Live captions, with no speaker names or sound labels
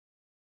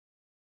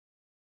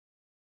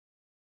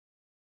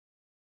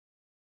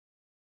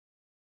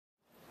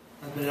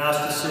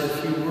asked to say a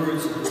few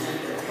words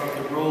about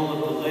the role of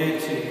the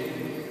laity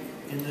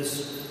in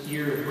this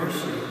year of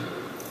mercy.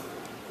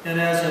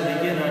 And as I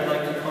begin, I'd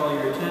like to call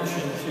your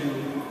attention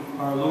to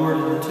our Lord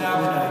in the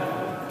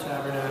tabernacle. The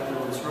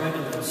tabernacle is right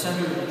in the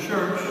center of the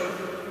church,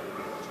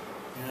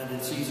 and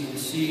it's easy to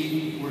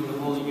see where the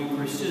Holy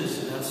Eucharist is,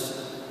 and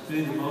that's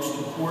really the most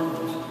important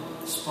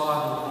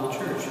spot in the whole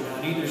church. And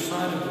on either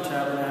side of the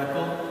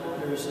tabernacle,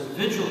 there's a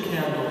vigil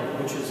candle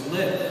which is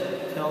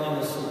lit, telling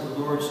us that the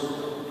Lord's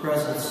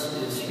presence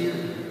is here.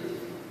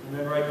 And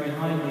then right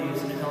behind me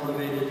is an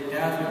elevated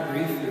Advent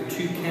wreath. There are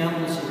 2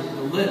 candles that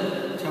are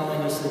lit,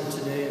 telling us that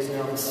today is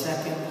now the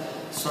second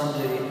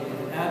Sunday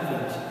of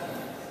Advent.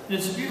 And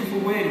it's a beautiful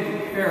way to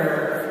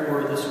prepare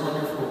for this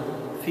wonderful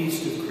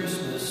feast of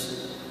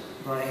Christmas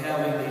by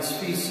having these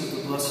feasts of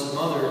the Blessed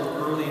Mother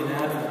early in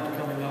Advent.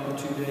 Coming up in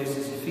 2 days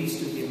is a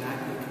feast of the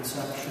Immaculate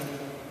Conception.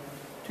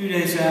 2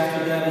 days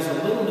after that is a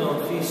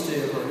little-known feast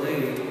day of Our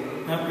Lady,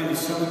 not really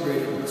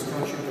celebrated in this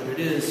country, but it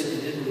is in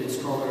Italy. It's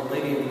called Our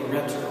Lady of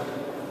Loreto.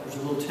 There's a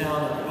little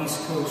town on the east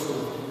coast of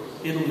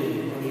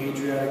Italy on the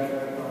Adriatic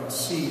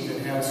Sea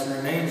that has the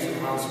remains of the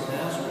house of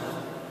Nazareth.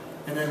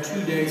 And then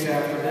 2 days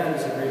after that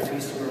is a great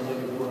feast of Our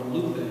Lady of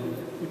Guadalupe,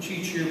 which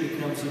each year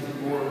becomes even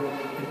more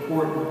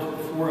important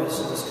for us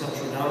in this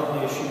country. Not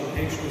only is she the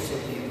patroness of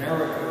the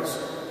Americas,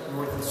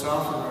 North and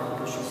South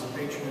America, she's the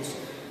patroness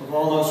of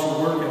all those who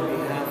work on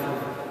behalf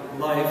of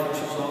life, and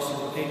she's also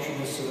the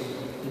patroness of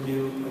the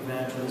new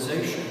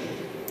evangelization.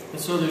 And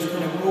so there's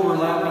kind of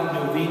overlapping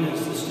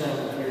novenas this time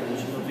of year.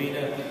 There's a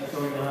novena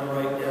going on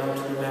right now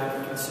to the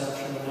Immaculate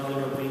Conception,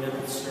 another novena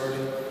that's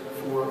starting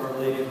for Our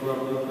Lady of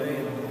Guadalupe.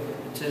 And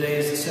today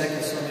is the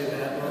second Sunday of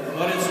Advent,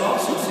 but it's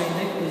also St.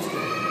 Nicholas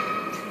Day.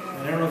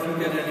 And I don't know if you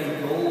got any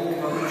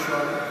gold-covered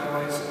chocolate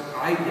coins.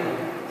 I did.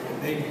 It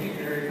made me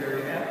very,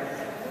 very happy.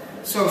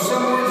 So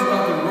some words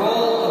about the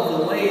role of the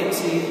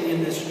laity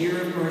in this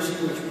year of mercy,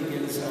 which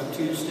begins on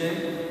Tuesday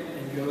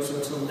and goes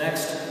until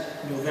next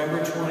November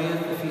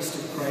 20th, the Feast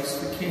of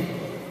Christ the King.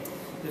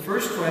 The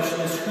first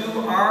question is,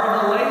 who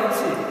are the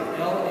laity?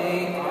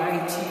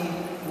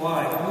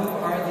 L-A-I-T-Y. Who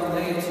are the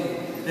laity?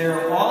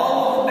 They're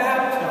all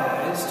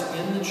baptized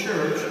in the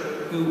church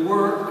who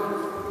work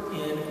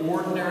in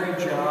ordinary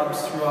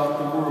jobs throughout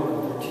the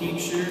world. They're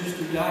teachers,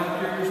 they're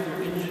doctors,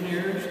 they're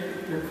engineers,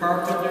 they're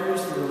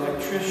carpenters, they're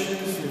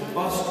electricians, they're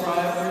bus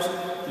drivers,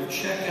 they're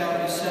checkout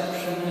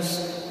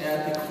receptionists at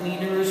the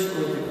cleaners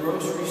or the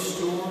grocery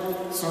store.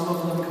 Some of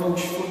them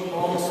coach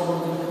football, some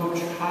of them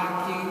coach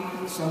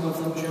hockey, some of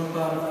them jump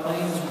out of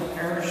planes with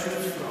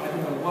parachutes for I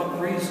don't know what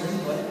reason,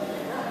 but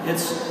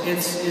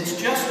it's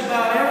just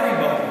about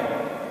everybody.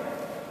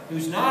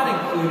 Who's not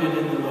included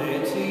in the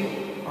laity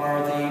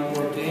are the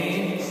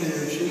ordained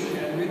clergy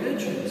and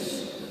religious.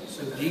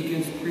 So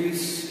deacons,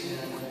 priests,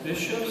 and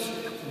bishops,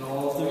 and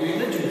all of the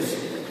religious,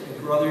 the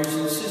brothers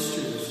and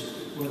sisters,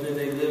 whether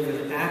they live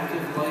an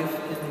active life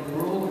in the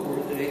world or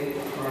they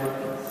are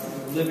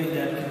living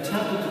that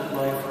contemplative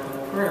life of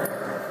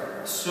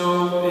prayer.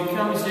 So it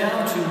comes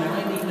down to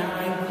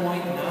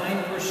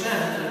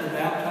 99.9% of the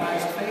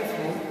baptized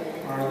faithful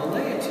are the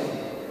laity.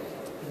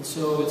 And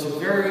so it's a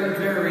very,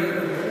 very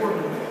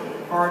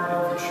important part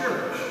of the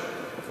church.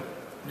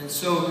 And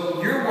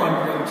so you're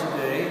wondering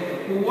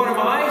today, well, what am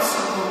I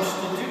supposed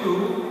to do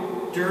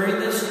during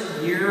this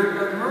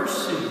year of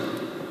mercy?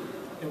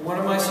 And what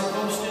am I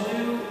supposed to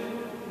do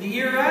the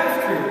year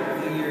after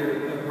the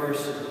year of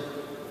mercy?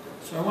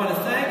 So I want to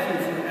thank you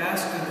for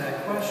asking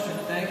that question.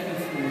 Thank you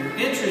for your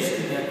interest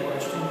in that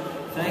question.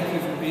 Thank you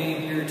for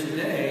being here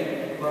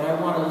today. But I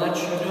want to let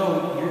you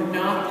know you're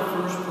not the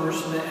first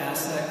person to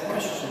ask that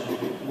question.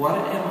 What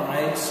am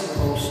I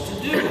supposed to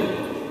do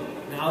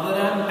now that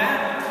I'm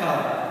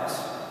baptized?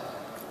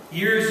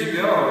 Years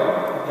ago,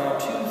 about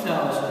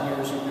 2,000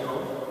 years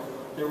ago,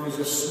 there was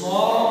a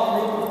small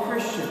group of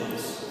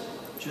Christians,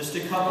 just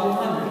a couple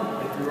hundred,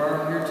 like there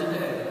are here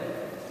today.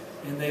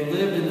 And they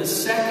lived in the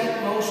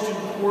second most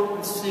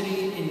important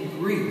city in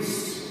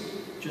Greece.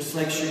 Just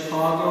like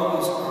Chicago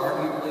is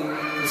arguably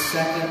the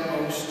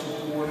second most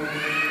important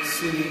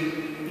city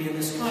in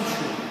this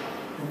country.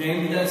 The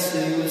name of that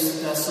city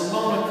was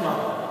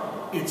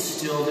Thessalonica. It's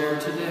still there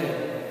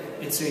today.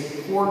 It's a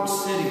port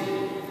city.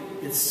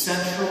 It's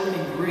central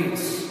in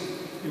Greece.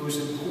 It was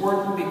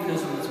important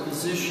because of its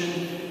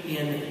position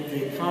in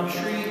the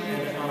country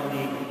and on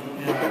the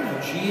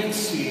Aegean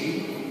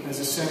Sea as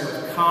a center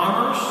of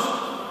commerce,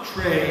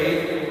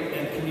 trade,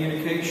 and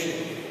communication.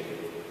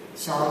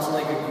 Sounds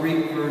like a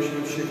Greek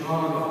version of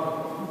Chicago.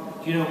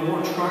 Do you know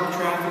more truck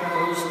traffic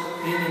goes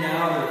in and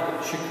out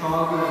of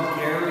Chicago and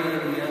Gary,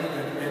 Indiana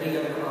than any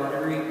other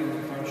artery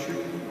in the country?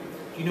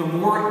 Do you know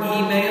more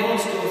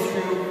emails go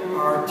through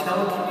our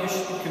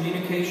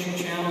telecommunication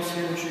channels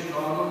here in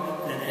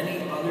Chicago than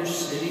any other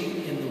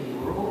city in the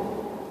world?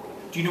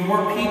 Do you know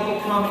more people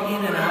come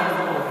in and out of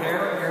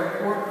O'Hare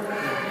Airport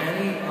than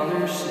any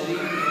other city in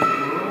the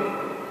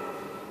world?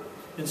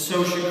 And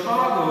so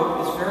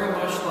Chicago is very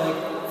much like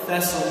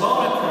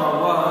Thessalonica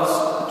was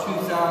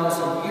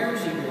 2,000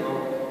 years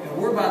ago, and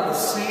we're about the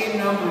same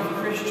number of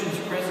Christians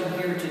present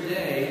here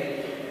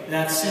today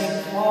that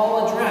St.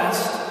 Paul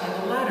addressed in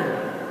the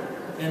letter.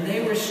 And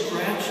they were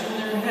scratching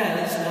their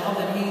heads now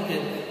that he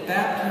had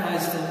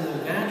baptized them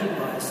and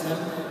evangelized them.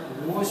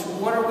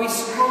 What are we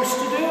supposed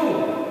to do?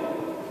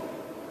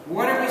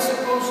 What are we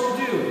supposed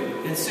to do?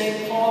 And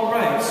St. Paul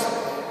writes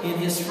in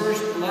his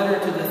first letter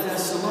to the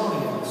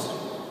Thessalonians,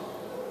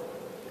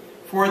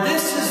 "For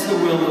this is the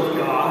will of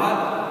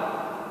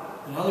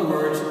God." In other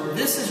words,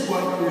 this is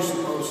what we're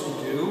supposed to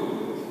do.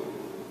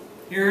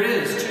 Here it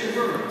is, 2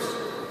 words.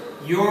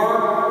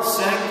 Your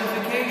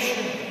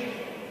sanctification.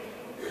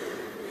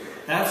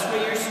 That's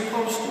what you're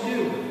supposed to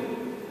do.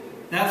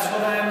 That's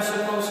what I am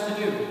supposed to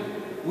do.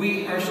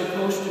 We are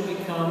supposed to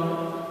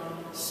become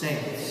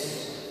saints.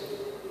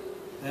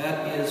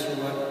 That is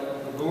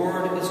what the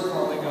Lord is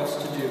calling us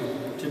to do.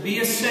 To be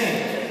a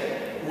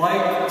saint,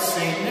 like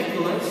St.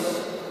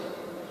 Nicholas,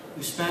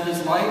 who spent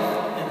his life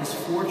and his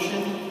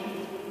fortune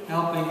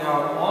helping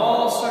out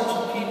all sorts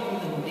of people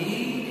in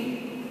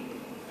need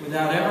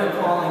without ever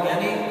calling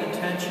any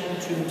attention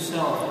to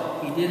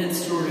himself. He did it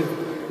sort of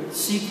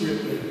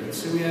secretly. And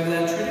so we have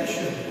that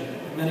tradition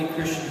in many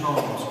Christian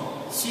homes.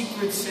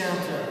 Secret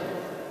Santa.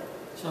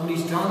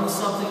 Somebody's done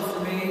something for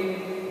me,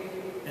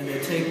 and they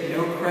take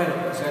no credit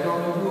because I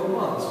don't know who it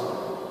was.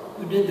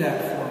 Who did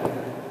that for me?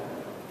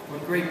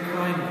 What great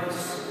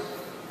kindness.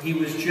 He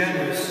was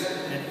generous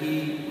and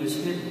he was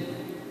hidden.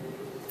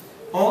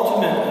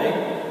 Ultimately,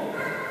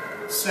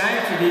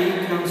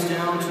 sanctity comes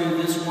down to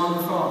this one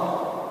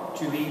thought: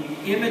 to be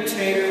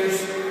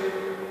imitators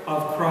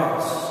of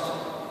Christ,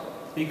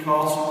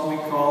 because we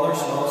call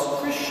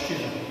ourselves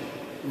Christian.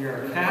 We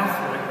are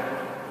Catholic,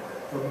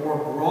 but more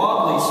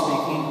broadly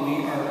speaking,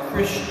 we are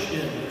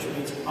Christian, which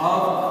means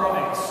of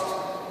Christ,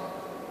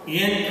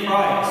 in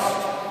Christ,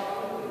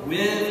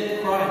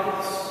 with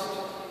Christ.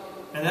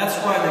 And that's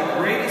why the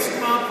greatest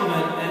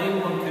compliment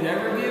anyone could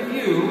ever give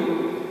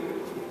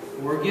you,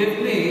 or give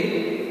me,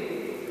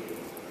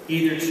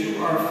 either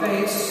to our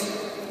face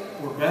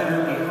or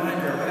better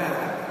behind our back,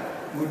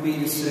 would be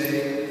to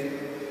say,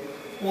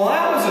 "Well,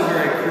 that was a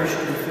very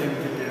Christian thing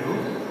to do."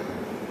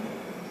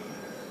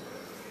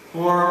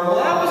 Or, "Well,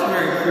 that was a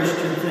very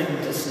Christian thing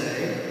to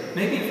say."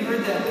 Maybe you've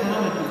heard that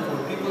comment before.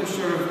 People are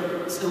sort of,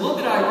 it's a little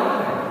bit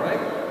ironic,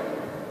 right?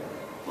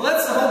 Well,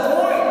 that's the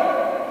whole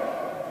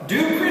point.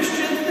 Do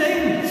Christian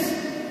things.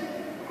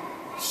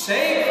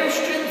 Say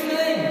Christian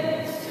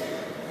things.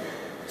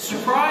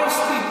 Surprise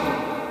people.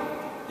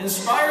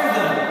 Inspire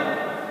them.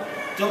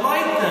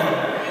 Delight them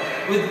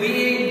with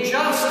being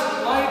just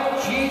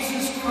like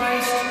Jesus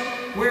Christ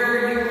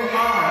where you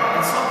are.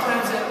 And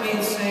sometimes that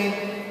means saying,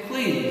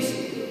 "Please,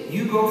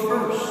 you go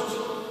first."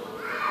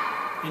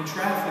 In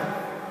traffic,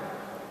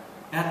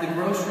 at the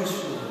grocery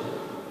store,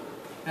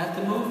 at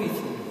the movie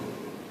theater,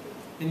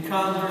 in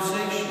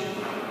conversation.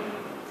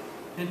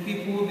 And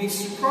people will be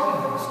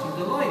surprised and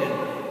delighted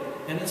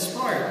and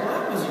inspired. Well,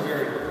 that was a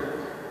very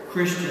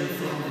Christian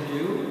thing to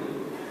do.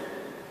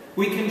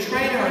 We can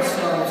train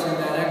ourselves in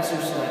that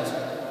exercise.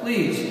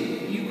 Please,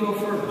 you go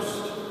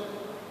first.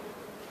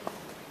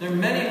 There are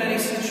many, many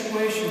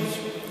situations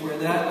where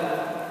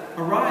that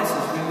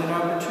arises. We have an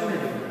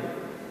opportunity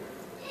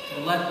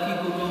to let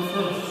people go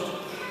first.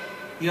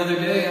 The other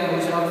day I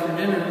was out for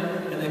dinner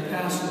and they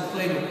passed a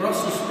plate of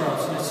Brussels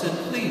sprouts and I said,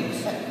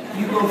 "Please,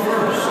 you go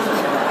first."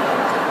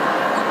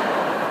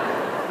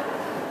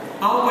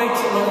 I'll wait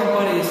till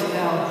everybody's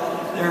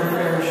had their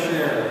fair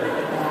share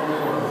or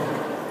more.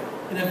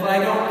 And if I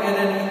don't get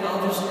any,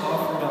 I'll just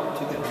offer it up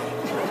to God.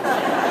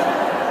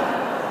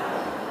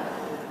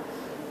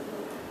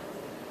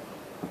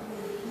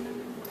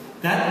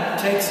 That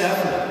takes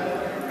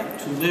effort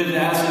to live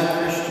as a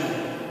Christian.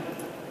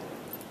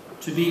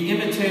 To be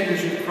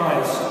imitators of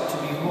Christ, to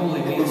be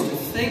holy, means to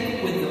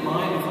think with the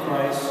mind of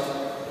Christ,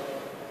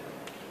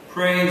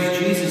 pray as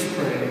Jesus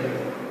prayed,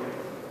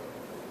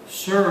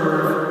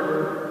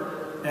 serve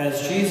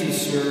as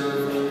Jesus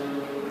served,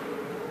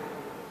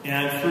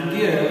 and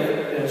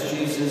forgive as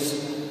Jesus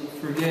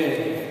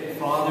forgave.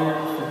 Father,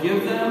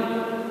 forgive them.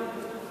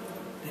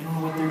 They don't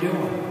know what they're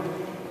doing.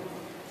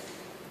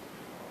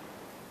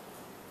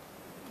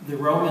 The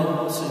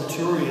Roman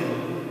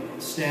centurion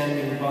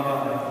standing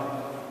by,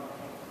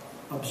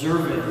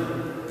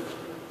 observing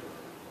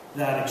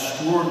that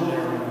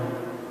extraordinary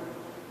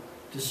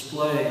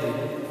display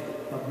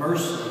of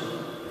mercy,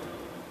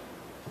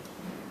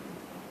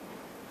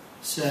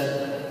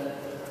 said,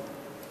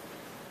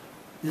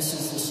 "This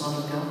is the Son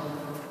of God."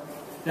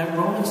 That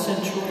Roman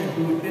centurion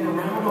who had been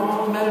around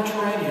all the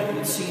Mediterranean, who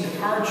had seen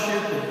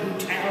hardship and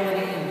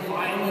brutality and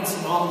violence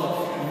and all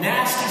the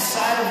nasty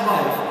side of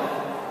life,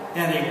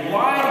 had a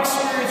wide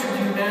experience with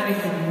humanity,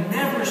 had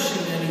never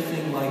seen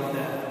anything like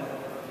that.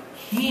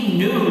 He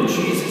knew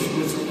Jesus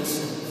was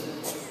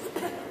innocent.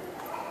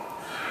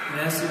 And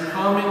as they're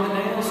pounding the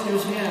nails to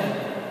his hand,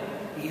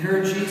 he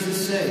heard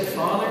Jesus say,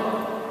 "Father,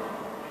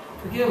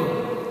 forgive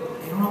them.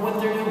 They don't know what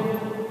they're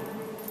doing."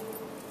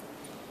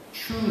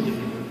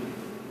 Truly,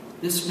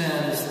 this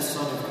man is the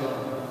Son of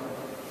God.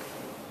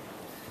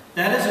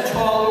 That is a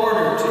tall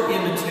order to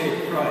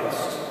imitate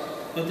Christ.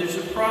 But there's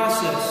a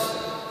process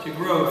to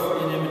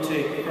growth and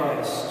imitate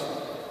Christ.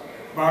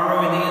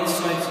 Borrowing the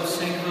insights of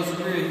St.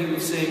 Josemaria, he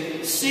would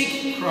say,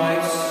 seek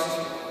Christ,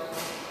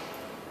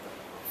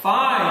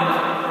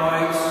 find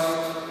Christ,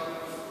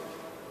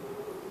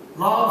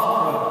 love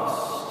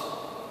Christ.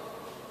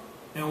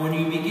 And when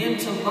you begin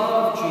to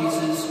love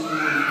Jesus, you will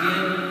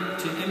begin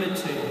to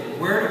imitate him.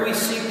 Where do we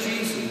seek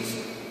Jesus?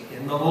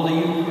 In the Holy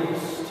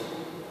Eucharist.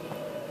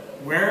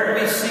 Where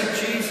do we seek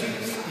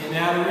Jesus? In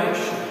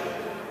adoration.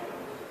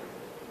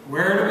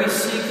 Where do we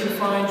seek and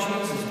find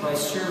Jesus? By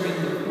serving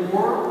the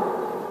poor,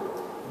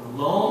 and the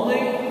lonely,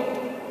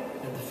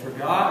 and the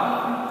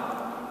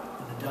forgotten,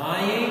 and the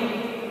dying,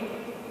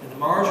 and the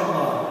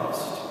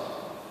marginalized.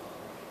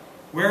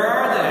 Where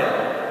are they?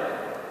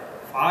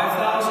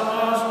 5,000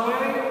 miles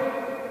away?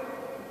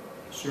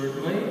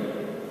 Certainly.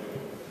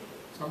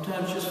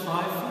 Sometimes just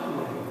 5 feet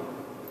away.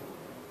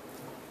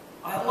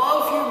 I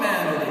love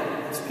humanity.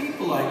 It's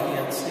people I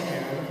can't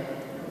stand.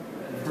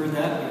 I've heard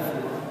that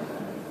before.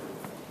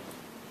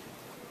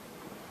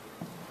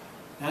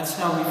 That's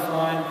how we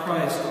find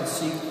Christ and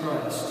seek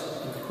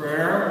Christ. In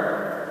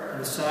prayer, in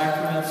the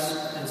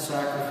sacraments, and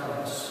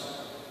sacrifice.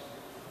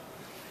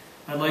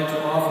 I'd like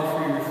to offer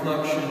for your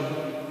reflection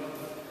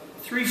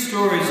 3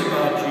 stories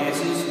about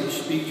Jesus which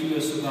speak to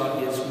us about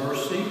his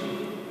mercy,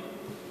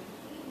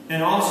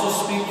 and also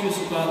speak to us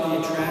about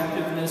the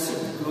attractiveness of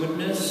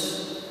goodness,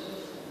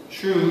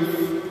 truth,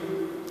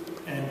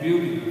 and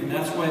beauty. And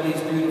that's why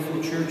these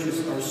beautiful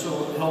churches are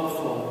so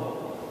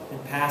helpful in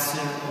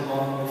passing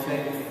along the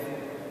faith.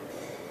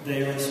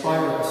 They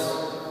inspire us.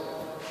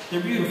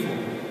 They're beautiful.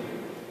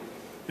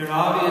 They're an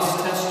obvious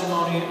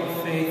testimony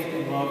of faith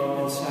and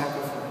love and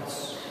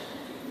sacrifice.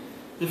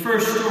 The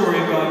first story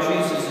about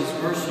Jesus'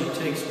 mercy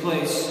takes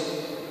place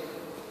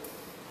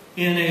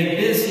in a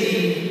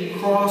busy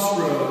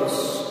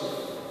crossroads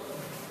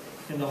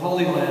in the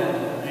Holy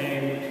Land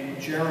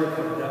named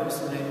Jericho. That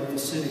was the name of the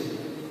city.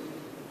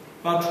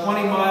 About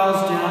 20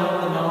 miles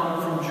down the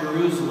mountain from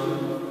Jerusalem,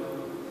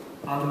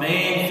 on the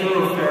main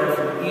thoroughfare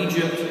from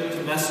Egypt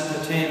to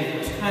Mesopotamia. It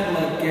was kind of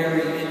like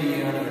Gary,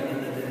 Indiana in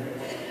the day.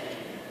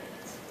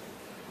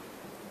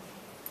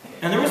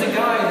 And there was a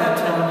guy in that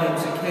town named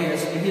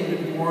Zacchaeus. He had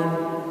been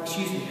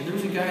and there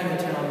was a guy in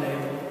the town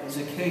named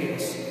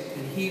Zacchaeus,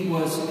 and he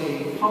was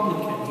a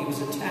publican. He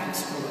was a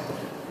tax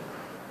collector.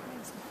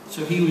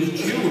 So he was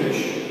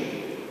Jewish,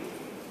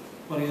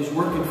 but he was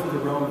working for the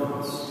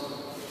Romans.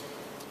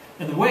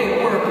 And the way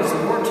it worked is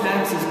the more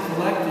taxes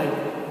collected,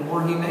 the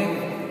more he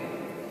made.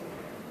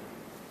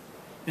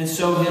 And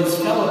so his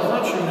fellow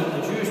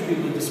countrymen, the Jewish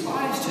people,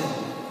 despised him.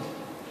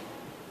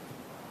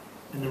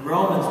 And the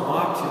Romans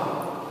mocked him.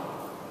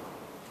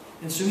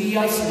 And so he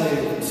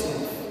isolated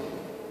himself.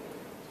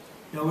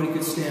 Nobody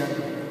could stand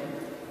him.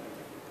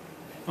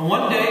 And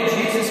one day,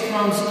 Jesus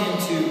comes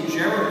into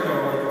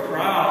Jericho, where the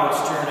crowds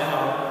turn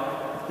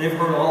out. They've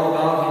heard all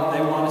about him.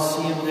 They want to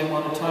see him. They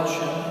want to touch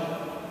him.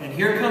 And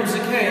here comes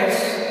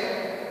Zacchaeus,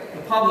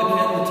 the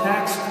publican, the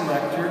tax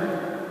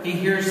collector. He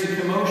hears the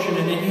commotion,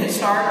 and in his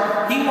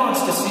heart, he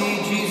wants to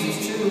see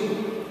Jesus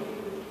too.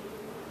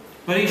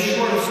 But he's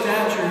short of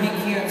stature. He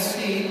can't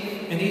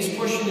see, and he's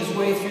pushing his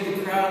way through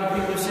the crowd. And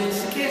people are saying,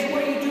 Zacchaeus,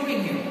 what are you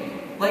doing here?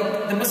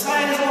 Like, the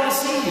Messiah doesn't want to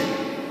see you.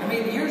 I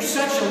mean, you're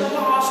such a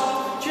lost,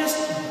 just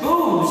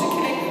boo,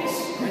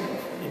 Zacchaeus. Right?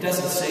 It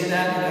doesn't say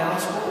that in the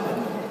gospel, but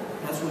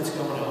that's what's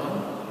going on.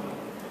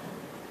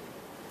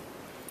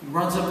 He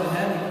runs up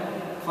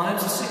ahead, he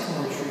climbs a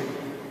sycamore tree.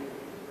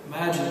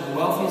 Imagine the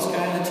wealthiest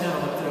guy in the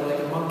town up there like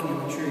a monkey in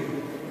the tree.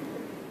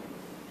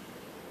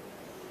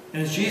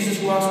 And as Jesus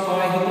walks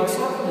by, he looks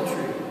up in the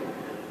tree.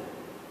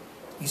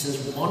 He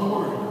says one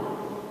word.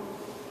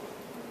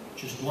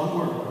 Just one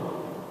word.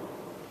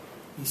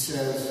 He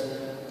says,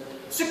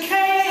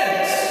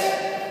 Zacchaeus!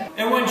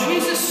 And when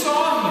Jesus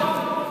saw him,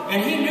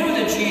 and he knew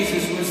that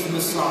Jesus was the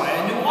Messiah,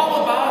 and knew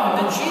all about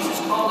him, then Jesus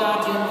called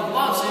out to him with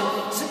love, saying,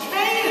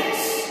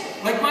 Zacchaeus!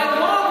 Like my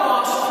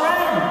long-lost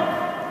friend!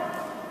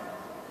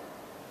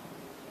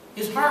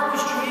 His heart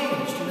was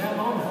changed in that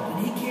moment.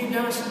 And he came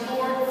down and said,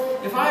 Lord,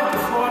 if I've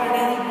defrauded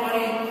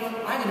anybody,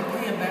 I'm going to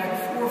pay him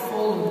back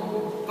fourfold.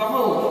 And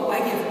behold, I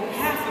give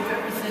half of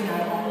everything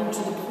I own to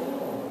the poor.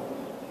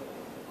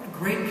 What a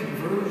great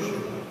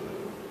conversion.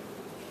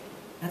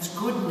 That's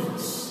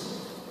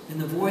goodness in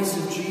the voice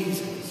of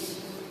Jesus.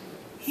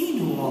 He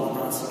knew all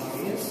about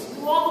Zacchaeus.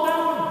 Knew all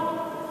about him.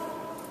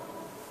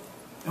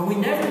 And we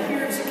never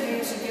hear of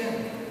Zacchaeus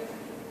again.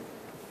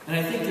 And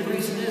I think the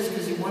reason is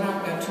because he went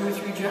out and got 2 or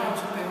 3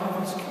 jobs to pay off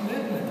his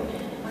commitment.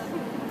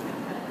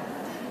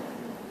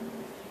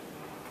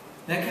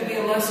 That can be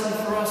a lesson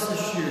for us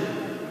this year.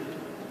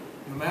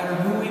 No matter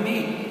who we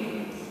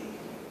meet,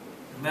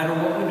 no matter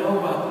what we know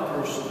about the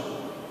person,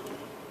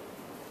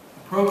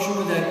 approach them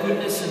with that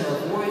goodness in our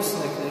voice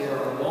like they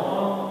are a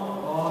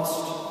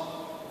long-lost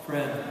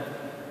friend.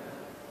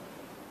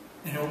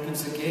 And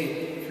opens the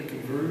gate for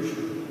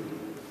conversion.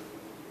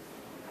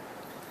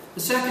 The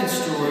second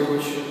story,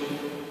 which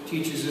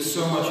teaches us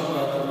so much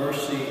about the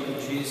mercy of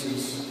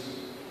Jesus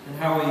and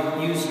how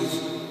he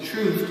uses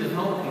truth to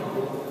help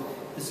people,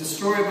 is It's a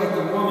story about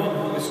the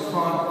woman who was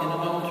caught in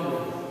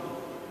adultery.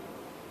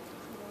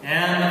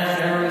 And the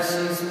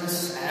Pharisees and the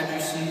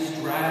Sadducees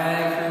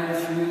drag her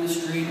through the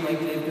street like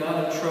they've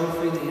got a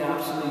trophy. They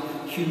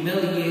absolutely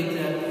humiliate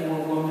that poor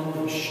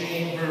woman. They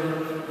shame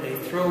her. They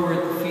throw her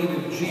at the feet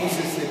of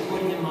Jesus. They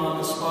put him on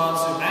the spot and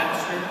say,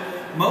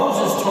 Master,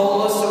 Moses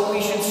told us that we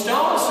should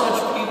stone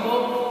such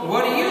people.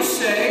 What do you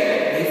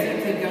say? They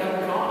think they got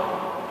her caught.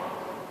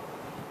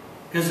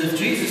 Because if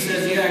Jesus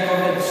says, yeah, go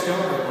ahead and stone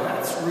her, well,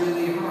 that's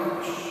really harsh.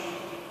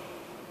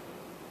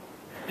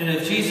 And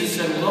if Jesus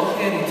said, well, don't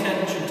pay any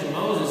attention to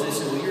Moses, they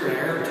said, well, you're a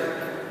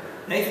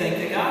heretic. They think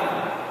they got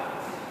him.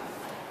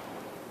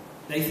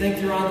 They think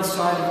they're on the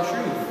side of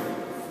truth.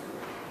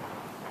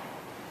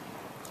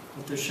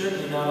 But they're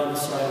certainly not on the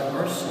side of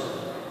mercy.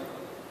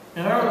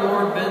 And our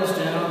Lord bends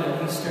down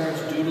and he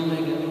starts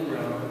doodling in the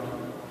ground.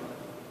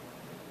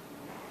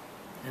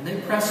 And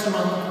they press him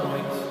on the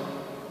point.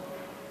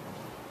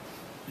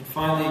 And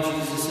finally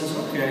Jesus says,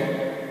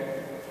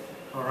 okay,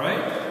 all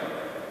right.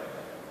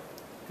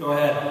 Go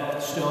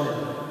ahead, stone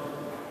her.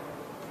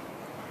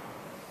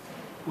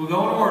 We'll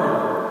go in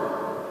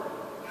order.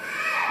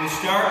 We'll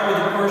start with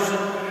a person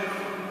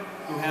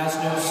who has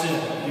no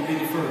sin. You be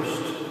the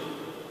first.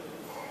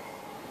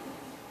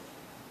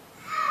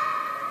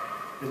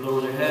 They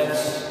lower their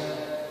heads,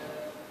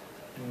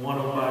 and one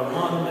by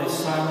one they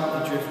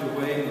silently drift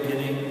away,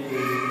 beginning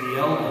with the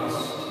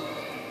eldest.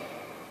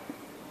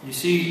 You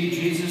see,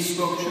 Jesus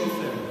spoke truth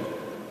there.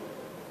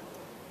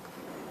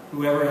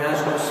 Whoever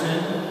has no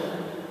sin,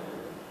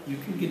 you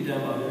can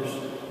condemn others.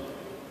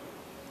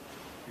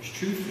 There's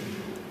truth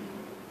there.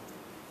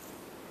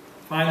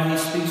 Finally, he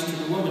speaks to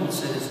the woman and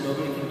says,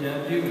 nobody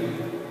condemned you.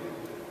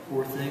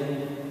 Poor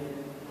thing.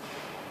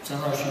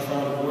 Somehow she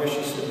found a voice.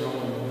 She said, no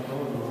one,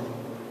 Lord.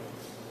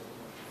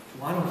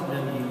 So I don't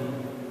condemn you.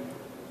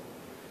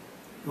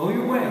 Go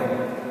your way,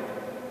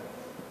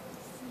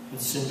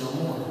 but sin no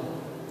more.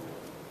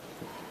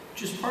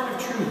 Which is part of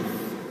truth.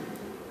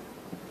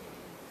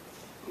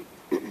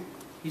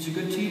 He's a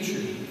good teacher.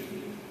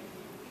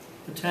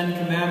 The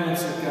 10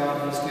 Commandments that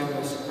God has given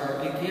us are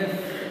a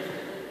gift.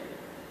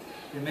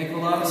 They make a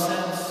lot of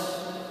sense.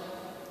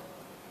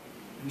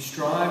 We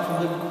strive to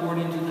live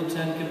according to the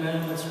 10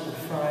 Commandments. We'll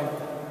find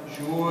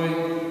joy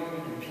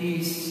and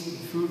peace and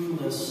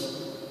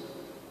fruitfulness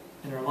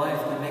in our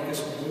life. They make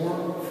us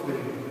more free.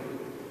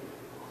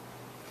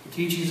 The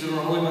teachings of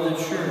our Holy Mother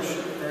Church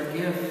are a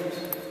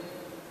gift.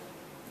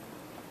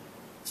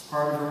 It's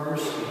part of her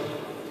mercy.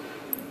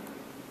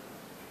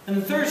 And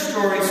the third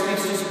story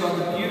speaks to us about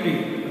the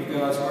beauty of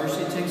God's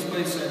mercy. It takes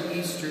place on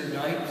Easter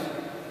night,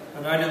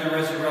 the night of the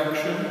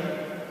resurrection.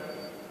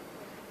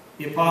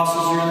 The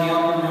apostles are in the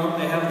upper room.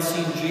 They haven't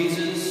seen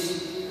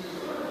Jesus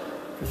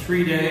for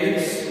 3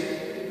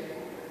 days.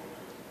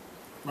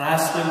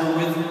 Last they were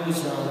with him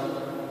was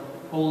on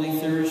Holy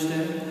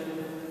Thursday.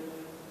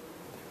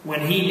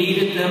 When he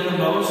needed them the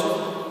most,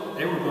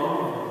 they were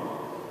gone.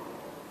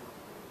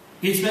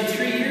 He'd spent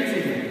 3 years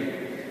with them.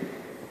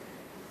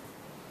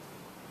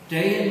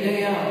 Day in,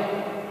 day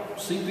out,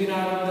 sleeping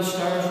out under the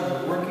stars with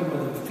them, working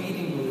with them,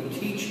 feeding with them,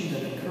 teaching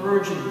them,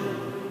 encouraging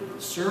them,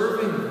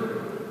 serving them.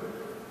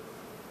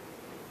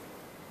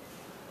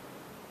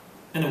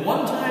 And at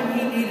one time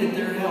he needed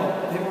their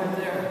help. They weren't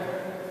there.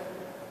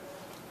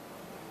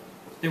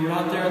 They were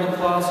not there in the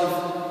plaza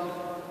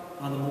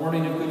on the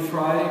morning of Good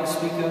Friday to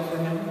speak up for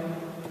him.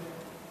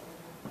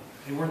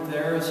 They weren't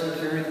there as he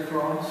carried the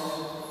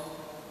cross.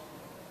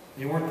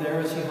 They weren't there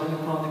as he hung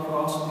upon the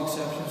cross, with the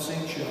exception of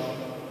St.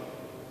 John.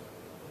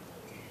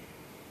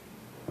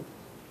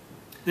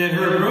 They had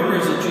heard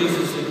rumors that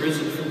Jesus had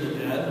risen from the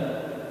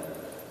dead.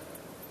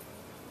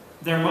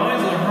 Their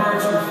minds and their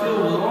hearts were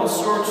filled with all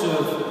sorts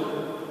of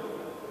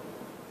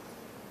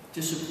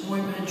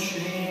disappointment,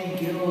 shame,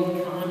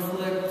 guilt,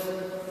 conflict.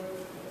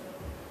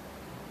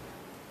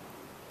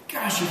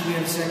 Gosh, if we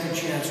had a second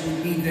chance,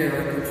 we'd be there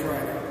on Good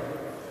Friday.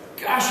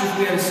 Gosh, if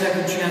we had a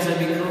second chance, I'd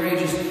be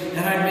courageous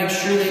and I'd make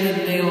sure they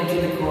didn't nail him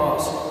to the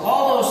cross.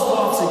 All those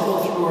thoughts that go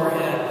through our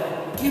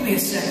head. Give me a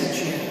second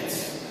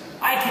chance.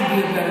 I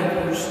can be a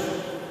better person.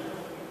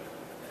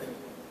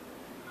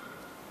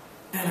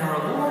 And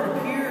our Lord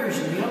appears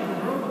in the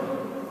upper room.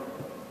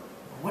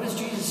 What does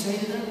Jesus say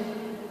to them?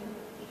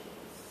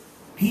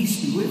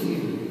 Peace be with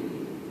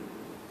you.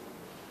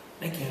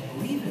 They can't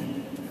believe it.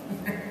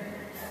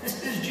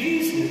 This is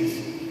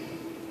Jesus.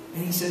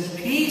 And he says,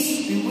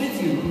 peace be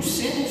with you. Whose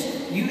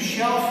sins you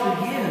shall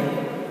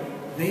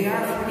forgive, they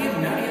are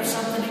forgiven. Now you have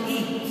something to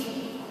eat.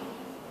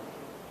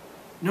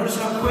 Notice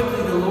how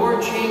quickly the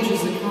Lord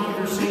changes the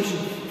conversation.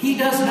 He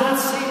does not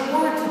say a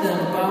word to them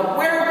about,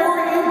 where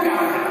were you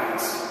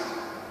guys?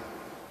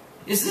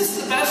 Is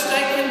this the best I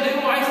can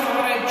do? I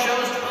thought I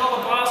chose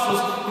 12 apostles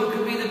who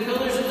could be the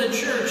pillars of the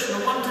church.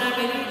 And the one time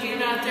I need you, you're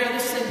not there.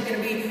 This thing's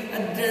going to be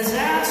a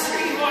disaster.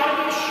 You ought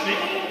to be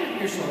ashamed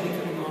of yourself. He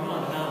could have gone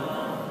on and on and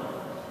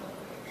on.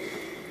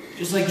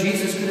 Just like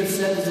Jesus could have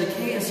said to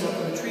Zacchaeus up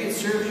in the tree, it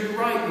serves you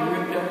right. You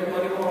ripped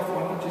everybody off. Why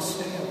don't you just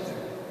stay up there?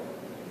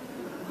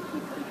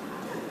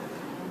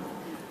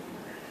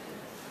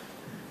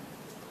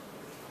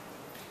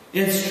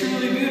 It's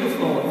truly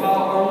beautiful how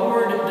our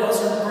Lord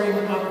doesn't bring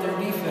up their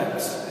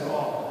defects at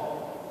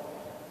all.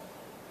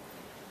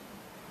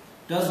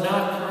 Does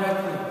not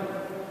correct them.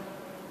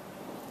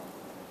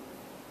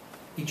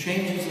 He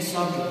changes the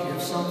subject. You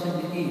have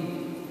something to eat.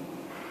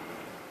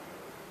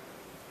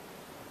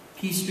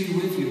 Peace be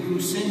with you.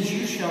 Whose sins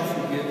you shall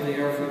forgive, they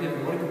are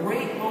forgiven. What a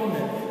great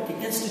moment to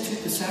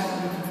institute the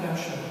sacrament of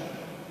confession.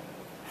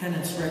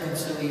 Penance,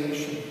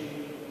 reconciliation.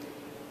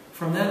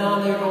 From then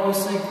on, they'd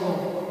always think,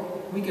 well,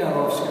 we got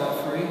off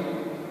scot-free.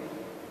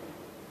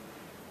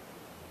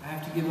 I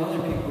have to give other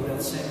people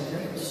that same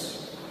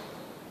grace.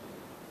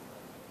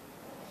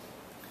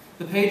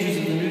 The pages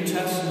of the New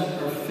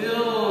Testament are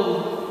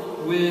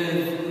filled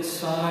with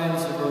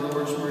signs of our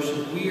Lord's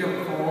mercy. We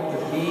are called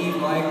to be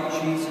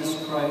like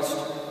Jesus Christ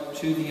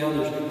to the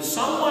others.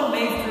 Someone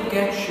may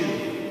forget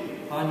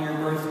you on your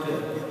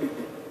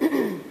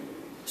birthday.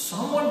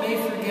 Someone may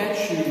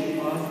forget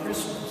you on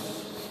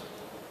Christmas.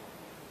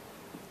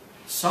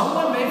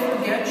 Someone may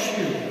forget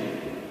you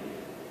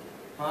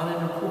on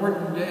an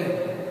important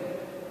day.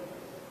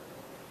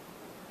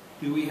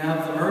 Do we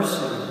have the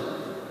mercy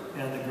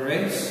and the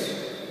grace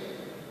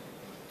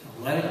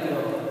to let it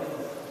go?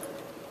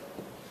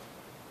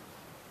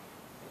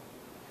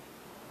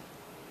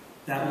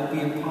 That will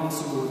be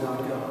impossible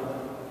without God.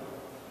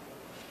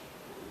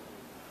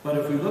 But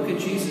if we look at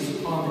Jesus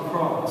upon the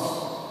cross,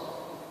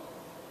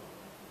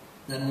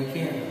 then we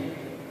can.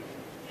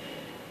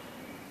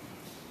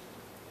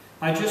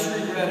 I just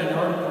reread an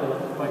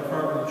article by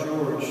Cardinal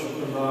George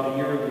from about a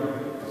year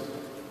ago.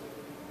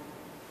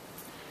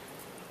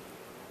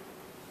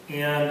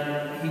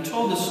 And he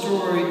told the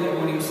story that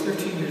when he was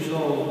 13 years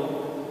old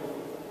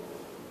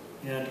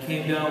and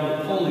came down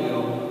with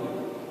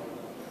polio,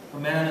 a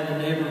man in the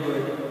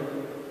neighborhood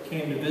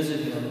came to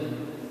visit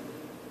him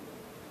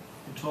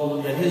and told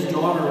him that his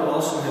daughter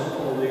also had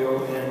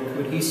polio and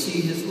could he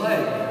see his leg.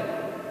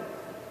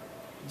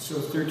 And so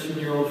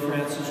 13-year-old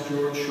Francis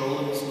George showed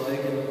him his leg,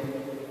 and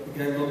the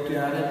guy looked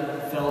at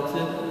it, felt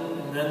it,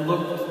 and then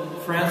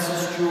looked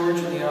Francis George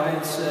in the eye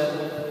and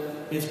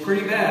said, "It's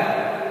pretty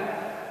bad.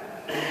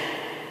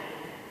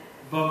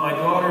 But my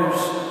daughter's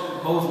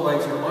both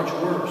legs are much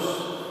worse.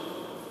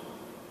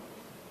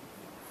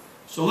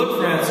 So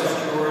look, Francis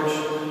George,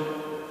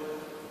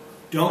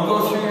 don't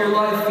go through your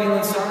life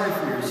feeling sorry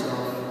for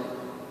yourself."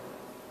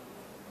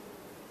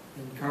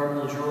 And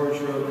Cardinal George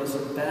wrote, "That's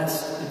the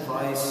best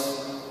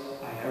advice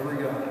I ever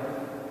got.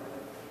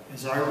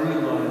 As I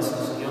realized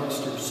as a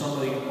youngster,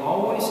 somebody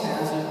always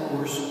has it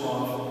worse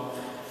off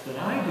than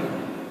I do."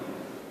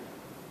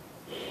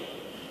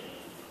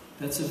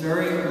 That's a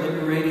very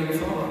liberating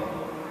thought.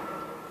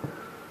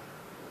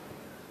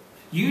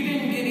 You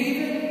didn't get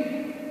even?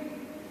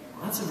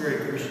 Well, that's a very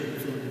Christian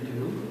thing to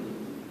do.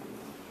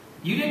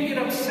 You didn't get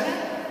upset?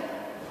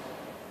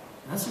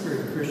 That's a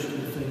very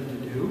Christian thing to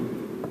do.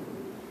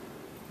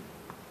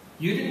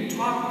 You didn't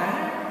talk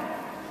back?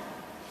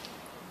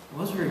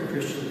 Well, that's a very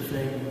Christian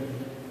thing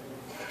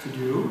to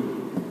do.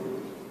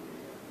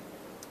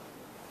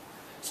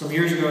 Some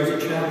years ago, I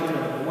was a chaplain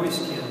at a boys'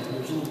 camp, and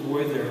there was a little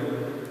boy there,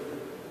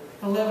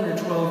 11 or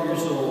 12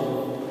 years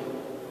old.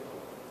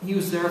 He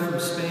was there from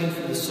Spain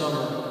for the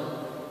summer.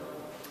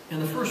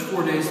 And the first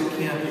 4 days of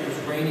camp, it was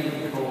rainy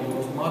and cold. It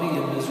was muddy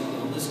and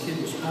miserable. And this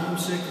kid was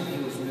homesick and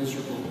he was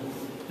miserable.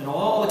 And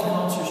all the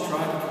counselors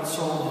tried to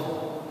console him.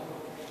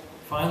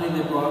 Finally,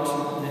 they brought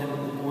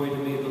the boy to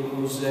me, little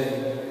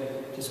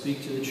Jose, to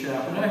speak to the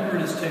chaplain. I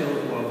heard his tale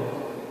of woe.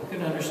 I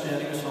couldn't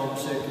understand he was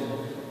homesick and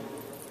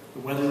the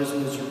weather was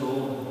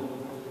miserable.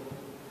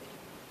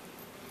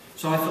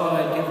 So I thought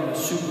I'd give him a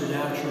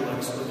supernatural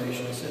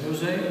explanation. I said,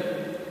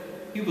 "Jose,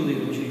 you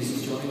believe in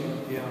Jesus, don't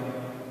you?" "Yeah."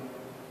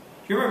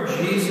 "Do you remember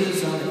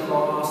Jesus on the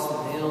cross,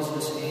 the nails in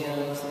his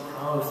hands, the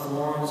crown of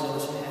thorns on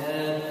his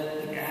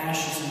head, the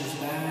gashes in his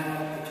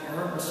back, the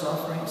terrible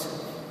suffering?" He said,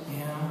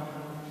 "Yeah."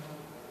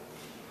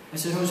 I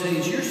said, "Jose,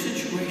 is your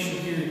situation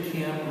here at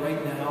camp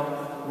right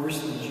now worse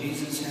than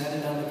Jesus had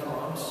it on the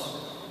cross?"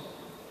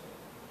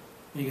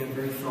 And he got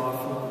very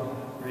thoughtful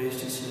and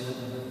raised his head.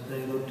 And then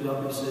he looked up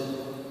and he said,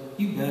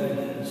 "You bet it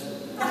is."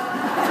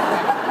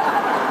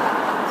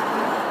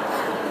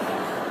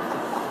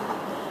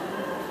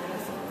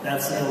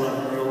 That's an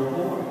 11-year-old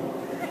boy.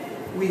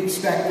 We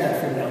expect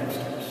that from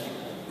youngsters.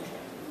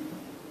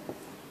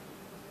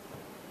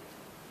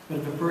 But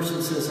if a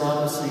person says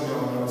honestly,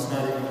 no, it's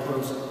not even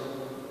close.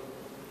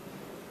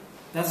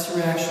 That's the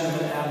reaction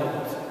of an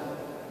adult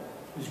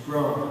who's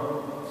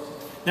grown.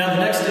 Now,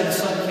 the next day the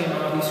sun came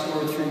out, he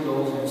scored 3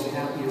 goals, and he was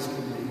happy as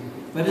could be.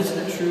 But isn't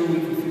it true we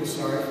can feel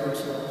sorry for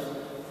ourselves?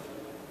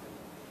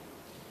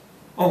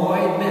 Oh, I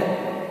admit,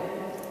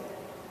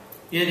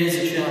 it is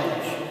a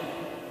challenge.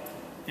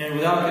 And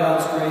without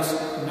God's grace,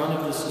 none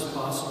of this is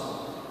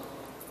possible.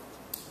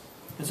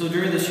 And so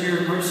during this year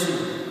of mercy,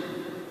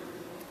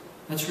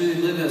 let's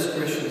really live as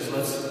Christians.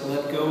 Let's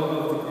let go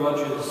of the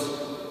grudges.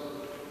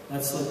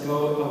 Let's let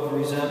go of the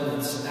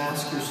resentments.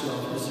 Ask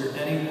yourself, is there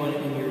anyone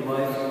in your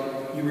life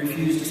you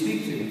refuse to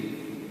speak to?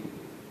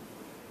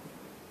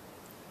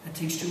 That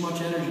takes too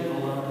much energy to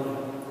hold on to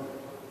that.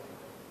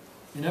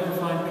 You never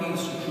find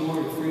peace or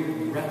joy or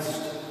freedom or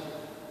rest.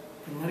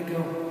 And let it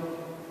go.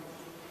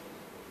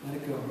 Let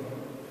it go.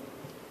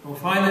 We'll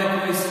find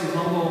that grace through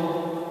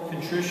humble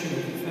contrition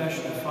and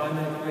confession. We'll find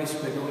that grace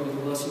by going to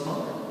the Blessed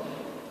Mother.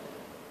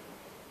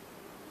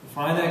 We'll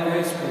find that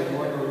grace by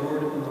adoring our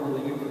Lord in the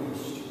Holy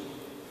Eucharist.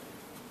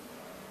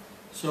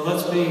 So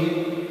let's be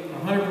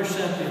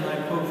 100%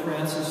 behind Pope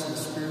Francis and the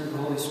Spirit of the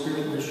Holy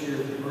Spirit this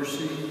year of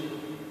mercy,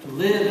 to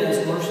live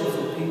as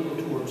merciful people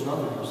towards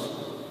others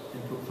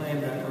and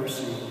proclaim that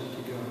mercy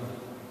to God.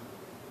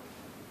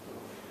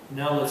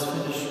 Now let's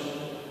finish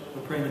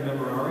by praying the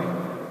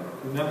Memorare.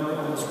 Remember,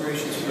 O most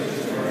gracious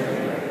Virgin Mary,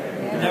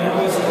 and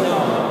never was it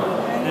known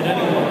that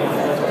anyone who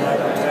fled thy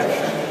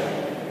protection,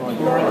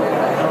 implored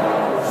thy help,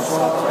 or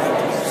sought thy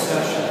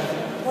intercession,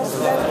 was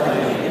left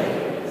unaided.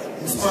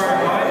 Inspired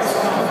by this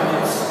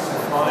confidence,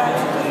 I fly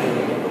to thee,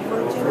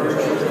 O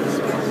Virgin of the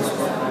Virgin,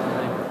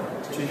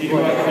 to thee I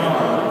come,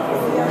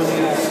 for worthy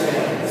I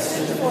stand,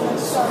 sinful and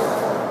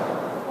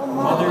sorrowful.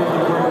 Mother of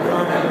the Word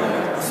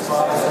incarnate,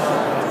 despise not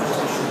my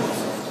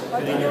petitions,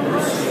 but in your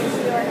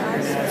mercy, hear and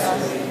answer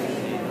us.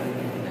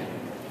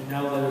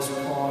 Now let us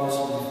pause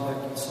and